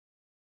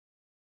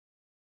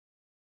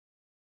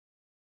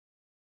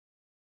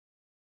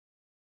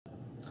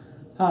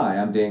Hi,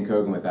 I'm Dan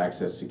Kogan with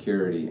Access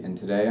Security, and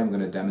today I'm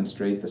going to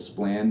demonstrate the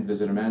Splan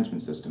visitor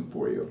management system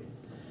for you.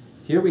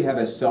 Here we have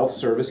a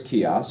self-service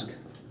kiosk.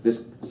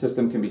 This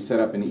system can be set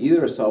up in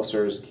either a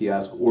self-service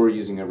kiosk or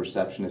using a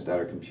receptionist at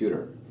a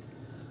computer.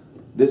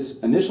 This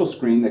initial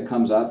screen that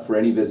comes up for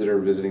any visitor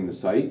visiting the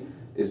site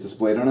is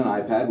displayed on an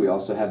iPad. We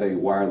also have a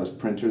wireless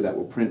printer that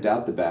will print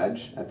out the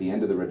badge at the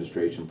end of the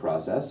registration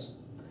process.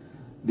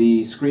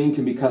 The screen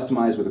can be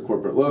customized with a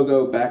corporate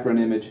logo, background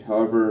image,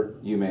 however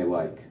you may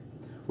like.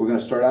 We're going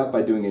to start out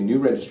by doing a new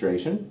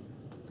registration.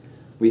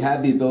 We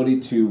have the ability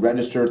to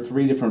register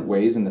 3 different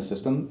ways in the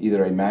system,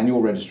 either a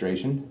manual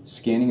registration,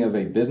 scanning of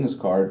a business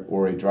card,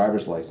 or a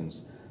driver's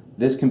license.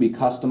 This can be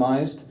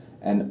customized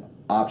and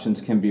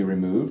options can be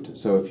removed,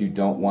 so if you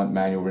don't want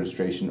manual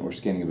registration or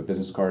scanning of a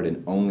business card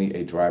and only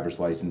a driver's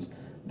license,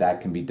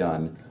 that can be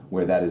done,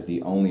 where that is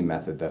the only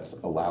method that's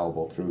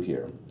allowable through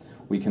here.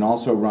 We can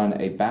also run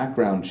a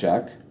background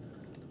check,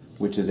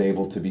 which is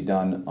able to be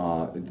done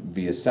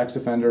via sex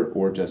offender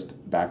or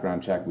just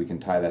background check. We can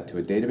tie that to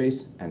a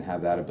database and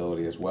have that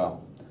ability as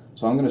well.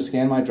 So I'm going to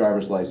scan my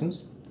driver's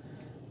license.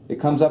 It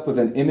comes up with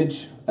an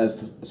image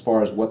as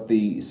far as what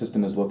the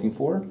system is looking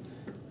for.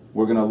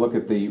 We're going to look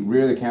at the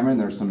rear of the camera,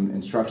 and there's some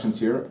instructions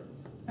here,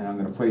 and I'm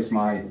going to place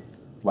my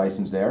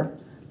license there.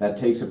 That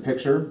takes a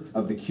picture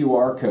of the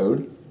QR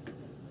code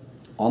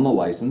on the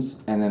license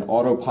and then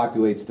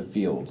auto-populates the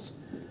fields.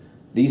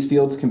 These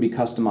fields can be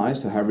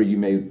customized to however you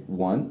may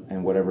want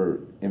and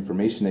whatever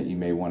information that you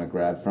may want to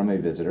grab from a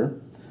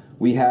visitor.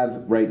 We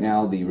have right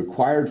now the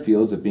required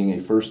fields of being a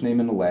first name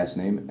and a last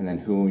name, and then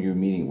who you're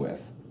meeting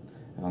with.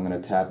 And I'm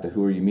going to tap the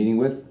who are you meeting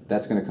with.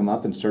 That's going to come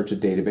up and search a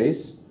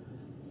database.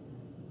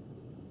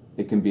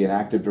 It can be an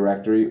Active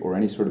Directory or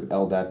any sort of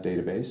LDAP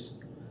database.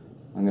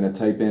 I'm going to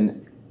type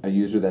in a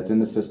user that's in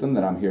the system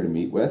that I'm here to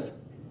meet with.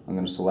 I'm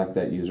going to select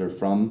that user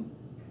from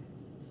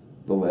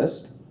the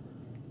list.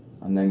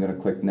 I'm then going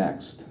to click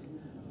Next.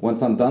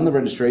 Once I'm done the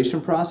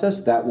registration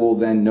process, that will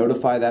then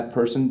notify that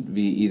person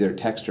via either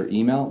text or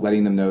email,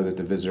 letting them know that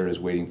the visitor is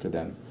waiting for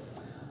them.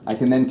 I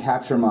can then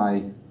capture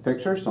my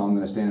picture, so I'm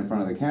going to stand in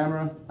front of the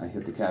camera. I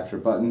hit the capture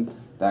button.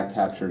 That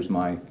captures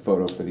my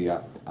photo for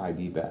the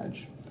ID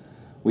badge.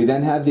 We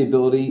then have the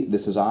ability,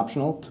 this is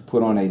optional, to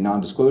put on a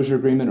non-disclosure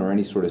agreement or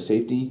any sort of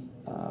safety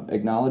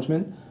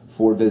acknowledgement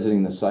for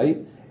visiting the site,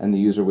 and the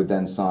user would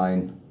then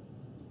sign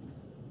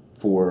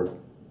for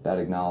that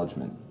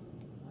acknowledgement.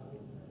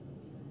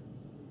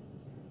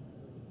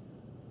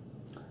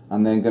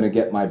 I'm then going to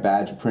get my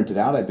badge printed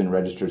out. I've been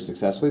registered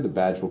successfully. The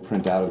badge will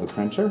print out of the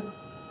printer.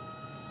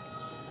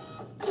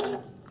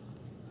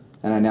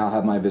 And I now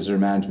have my visitor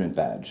management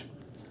badge.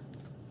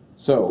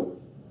 So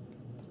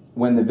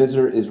when the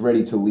visitor is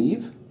ready to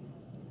leave,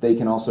 they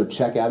can also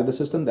check out of the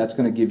system. That's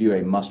going to give you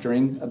a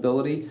mustering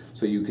ability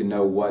so you can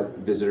know what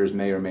visitors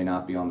may or may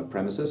not be on the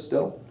premises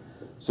still.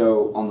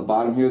 So on the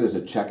bottom here there's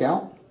a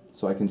checkout.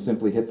 So I can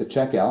simply hit the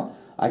checkout.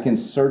 I can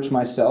search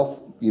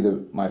myself,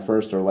 either my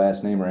first or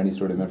last name or any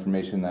sort of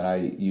information that I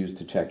use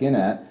to check in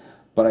at,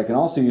 but I can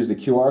also use the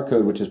QR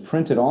code, which is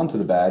printed onto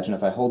the badge, and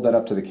if I hold that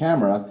up to the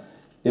camera,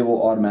 it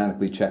will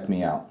automatically check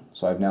me out.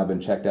 So I've now been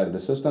checked out of the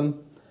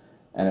system,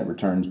 and it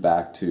returns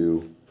back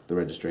to the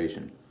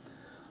registration.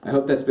 I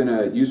hope that's been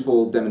a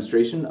useful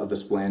demonstration of the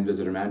Splan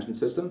Visitor Management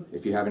System.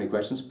 If you have any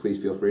questions,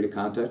 please feel free to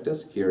contact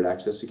us here at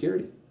Access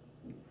Security.